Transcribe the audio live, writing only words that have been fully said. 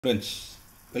Friends,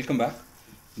 welcome back.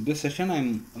 In this session,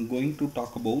 I'm going to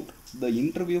talk about the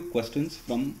interview questions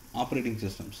from operating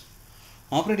systems.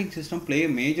 Operating system play a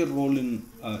major role in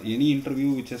any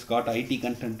interview which has got IT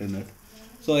content in it.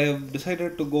 So I have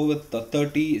decided to go with the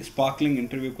 30 sparkling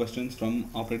interview questions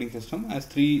from operating system as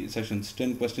 3 sessions,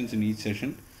 10 questions in each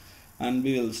session, and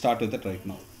we will start with it right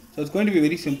now. So it's going to be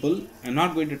very simple. I'm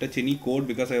not going to touch any code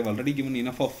because I have already given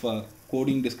enough of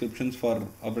coding descriptions for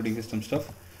operating system stuff.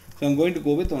 So I'm going to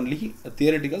go with only a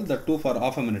theoretical, that too for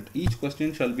half a minute. Each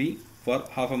question shall be for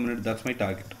half a minute. That's my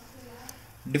target.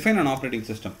 Define an operating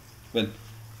system. Well,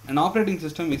 an operating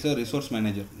system is a resource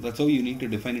manager. That's how you need to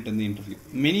define it in the interview.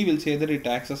 Many will say that it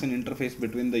acts as an interface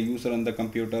between the user and the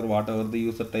computer, whatever the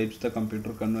user types, the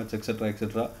computer converts, etc.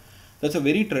 etc. That's a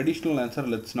very traditional answer.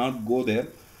 Let's not go there.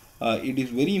 It is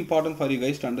very important for you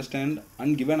guys to understand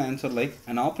and give an answer like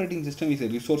an operating system is a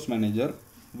resource manager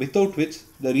without which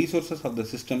the resources of the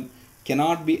system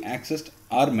cannot be accessed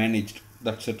or managed.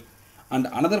 That's it. And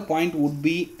another point would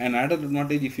be an added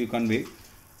advantage if you convey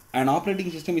an operating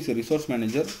system is a resource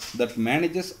manager that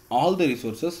manages all the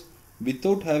resources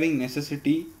without having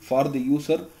necessity for the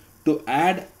user to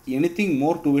add anything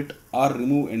more to it or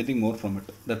remove anything more from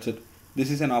it. That's it.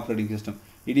 This is an operating system.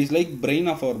 It is like brain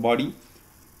of our body.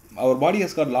 Our body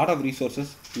has got a lot of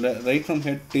resources, right from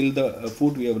head till the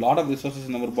foot. We have a lot of resources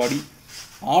in our body.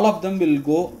 All of them will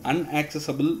go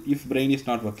unaccessible if brain is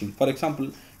not working. For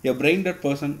example, a brain dead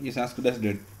person is asked as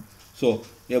dead. So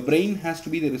a brain has to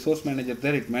be the resource manager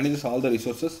there. It manages all the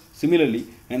resources. Similarly,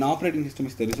 an operating system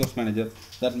is the resource manager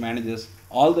that manages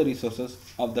all the resources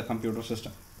of the computer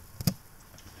system.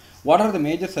 What are the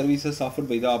major services offered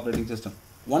by the operating system?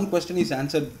 One question is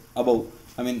answered above.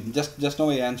 Just now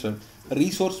I answered.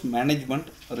 Resource management,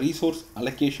 resource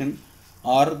allocation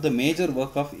are the major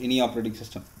work of any operating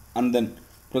system. And then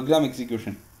program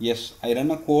execution. Yes, I run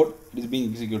a code, it is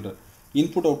being executed.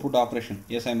 Input output operation.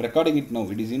 Yes, I am recording it now.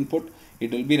 It is input,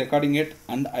 it will be recording it,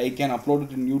 and I can upload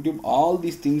it in YouTube. All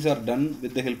these things are done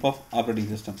with the help of operating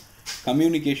system.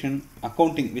 Communication,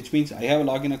 accounting, which means I have a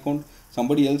login account,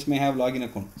 somebody else may have login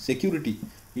account. Security,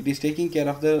 it is taking care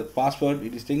of the password,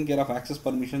 it is taking care of access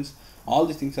permissions. All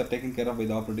these things are taken care of by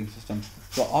the operating system.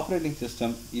 So operating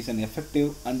system is an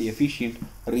effective and efficient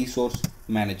resource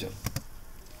manager.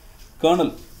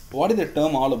 Kernel, what is the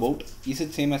term all about? Is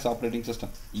it same as operating system?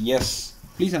 Yes.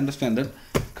 Please understand that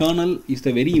kernel is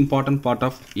the very important part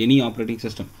of any operating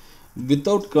system.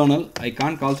 Without kernel, I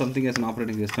can't call something as an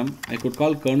operating system. I could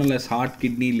call kernel as heart,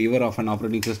 kidney, liver of an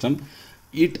operating system.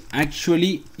 It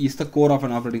actually is the core of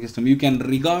an operating system. You can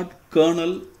regard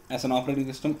kernel as an operating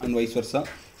system and vice versa.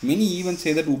 Many even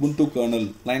say that Ubuntu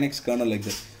kernel, Linux kernel like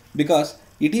that, because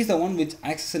it is the one which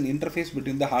acts as an interface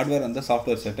between the hardware and the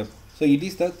software setup. So it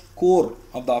is the core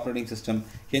of the operating system,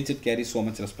 hence it carries so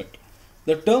much respect.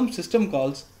 The term system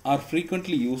calls are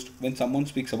frequently used when someone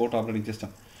speaks about operating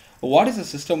system. What is a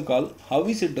system call? How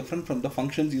is it different from the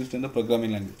functions used in the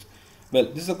programming language? Well,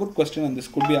 this is a good question and this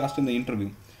could be asked in the interview.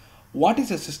 What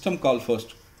is a system call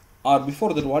first? Or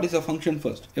before that, what is a function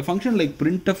first? A function like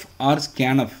printf or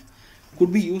scanf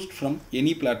could be used from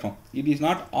any platform. It is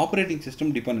not operating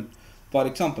system dependent. For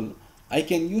example, I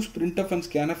can use printf and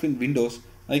scanf in Windows.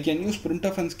 I can use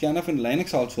printf and scanf in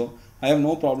Linux also. I have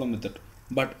no problem with it.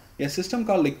 But a system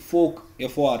call like fork,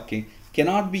 F-O-R-K,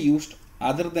 cannot be used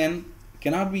other than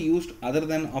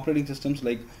operating systems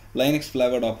like Linux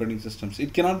flavored operating systems.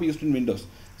 It cannot be used in Windows.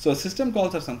 So system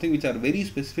calls are something which are very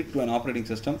specific to an operating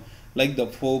system, like the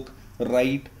fork,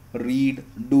 write, read,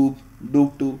 dupe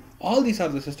to. All these are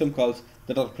the system calls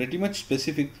that are pretty much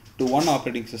specific to one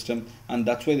operating system, and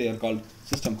that's why they are called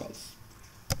system calls.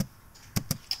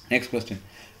 Next question.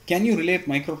 Can you relate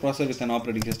microprocessor with an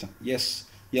operating system? Yes.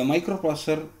 A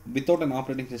microprocessor without an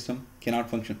operating system cannot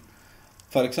function.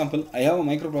 For example, I have a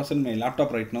microprocessor in my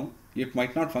laptop right now. It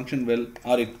might not function well,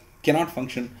 or it cannot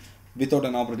function without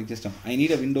an operating system. I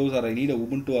need a Windows, or I need a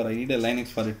Ubuntu, or I need a Linux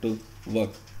for it to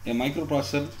work. A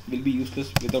microprocessor will be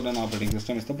useless without an operating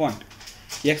system is the point.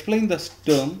 Explain the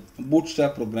term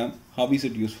bootstrap program. How is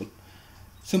it useful?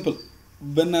 Simple.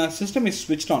 When a system is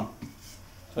switched on,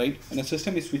 right? When a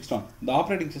system is switched on, the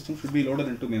operating system should be loaded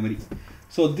into memory.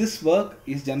 So this work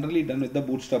is generally done with the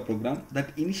bootstrap program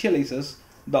that initializes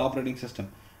the operating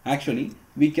system. Actually,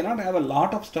 we cannot have a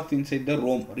lot of stuff inside the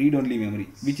ROM, read-only memory,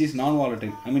 which is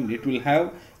non-volatile. It will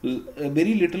have a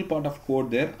very little part of code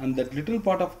there, and that little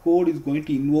part of code is going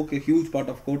to invoke a huge part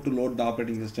of code to load the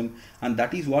operating system, and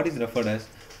that is what is referred as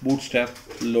bootstrap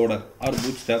loader or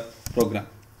bootstrap program.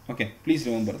 Okay, please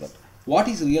remember that. What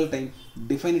is real time?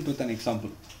 Define it with an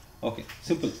example. Okay,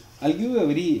 simple. I'll give you a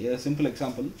very simple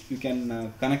example. You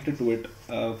can connect it to it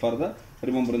for the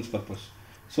remembrance purpose.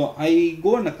 So I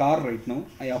go in a car right now,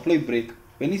 I apply brake.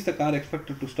 When is the car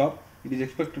expected to stop? It is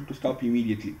expected to stop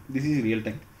immediately. This is real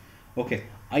time. Okay,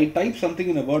 I type something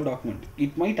in a Word document.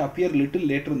 It might appear little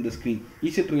later on the screen.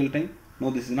 Is it real time? No,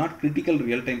 this is not critical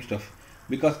real time stuff.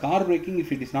 Because car braking,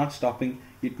 if it is not stopping,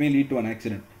 it may lead to an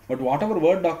accident. But whatever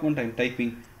Word document I am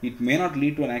typing, it may not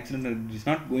lead to an accident and it is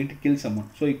not going to kill someone.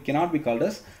 So it cannot be called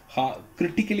as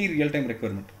critically real time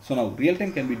requirement. So now real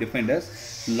time can be defined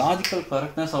as logical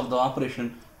correctness of the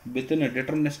operation within a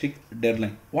deterministic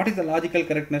deadline. What is the logical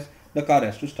correctness? The car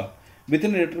has to stop.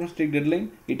 Within a deterministic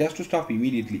deadline, it has to stop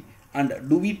immediately. And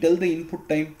do we tell the input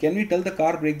time? Can we tell the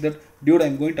car brake that, dude,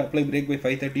 I'm going to apply brake by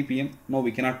 5:30 p.m.? No,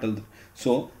 we cannot tell them.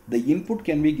 So the input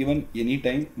can be given any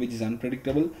time, which is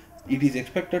unpredictable. It is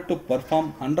expected to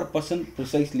perform 100%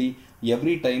 precisely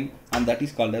every time, and that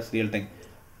is called as real time.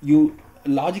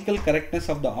 Logical correctness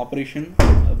of the operation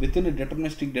within a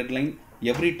deterministic deadline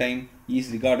every time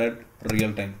is regarded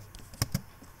real time.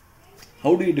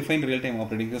 How do you define real time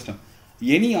operating system?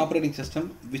 Any operating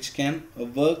system which can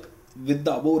work with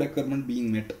the above requirement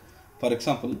being met. For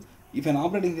example, if an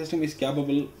operating system is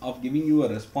capable of giving you a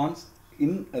response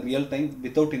in real time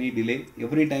without any delay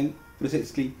every time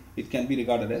precisely, it can be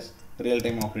regarded as real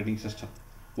time operating system.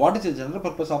 What is a general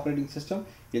purpose operating system?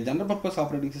 A general purpose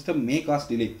operating system may cause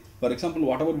delay. For example,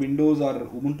 whatever Windows or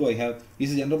Ubuntu I have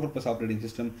is a general purpose operating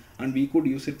system and we could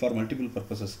use it for multiple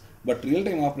purposes. But real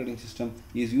time operating system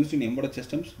is used in embedded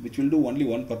systems which will do only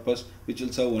one purpose, which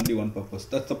will serve only one purpose.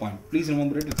 That's the point. Please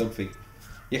remember it without fail.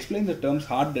 Explain the terms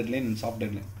hard deadline and soft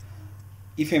deadline.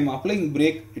 If I am applying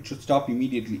brake, it should stop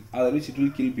immediately, otherwise it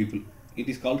will kill people. It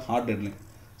is called hard deadline.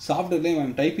 Soft deadline, I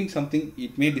am typing something,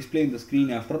 it may display in the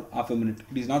screen after half a minute.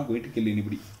 It is not going to kill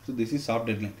anybody. So this is soft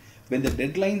deadline. When the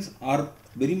deadlines are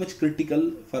very much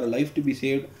critical for a life to be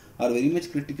saved or very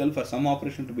much critical for some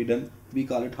operation to be done, we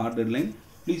call it hard deadline.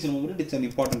 Please remember it, it's an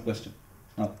important question.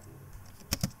 Now,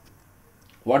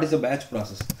 what is a batch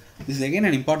process? This is again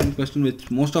an important question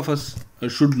which most of us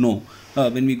should know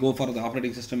when we go for the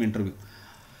operating system interview.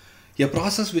 A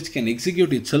process which can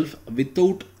execute itself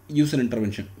without user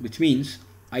intervention, which means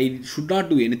I should not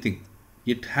do anything.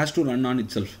 It has to run on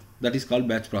itself. That is called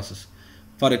batch process.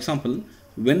 For example,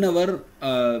 whenever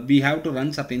we have to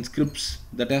run certain scripts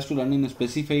that has to run in a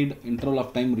specified interval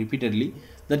of time repeatedly,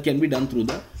 that can be done through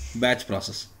the batch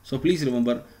process. So please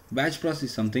remember, batch process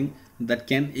is something that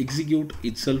can execute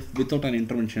itself without an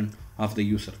intervention of the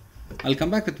user. I'll come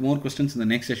back with more questions in the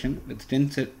next session with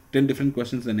 10 different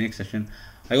questions in the next session.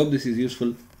 I hope this is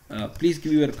useful. Please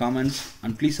give your comments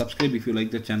and please subscribe if you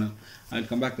like the channel. I'll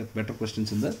come back with better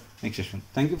questions in the next session.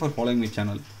 Thank you for following my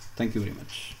channel. Thank you very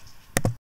much.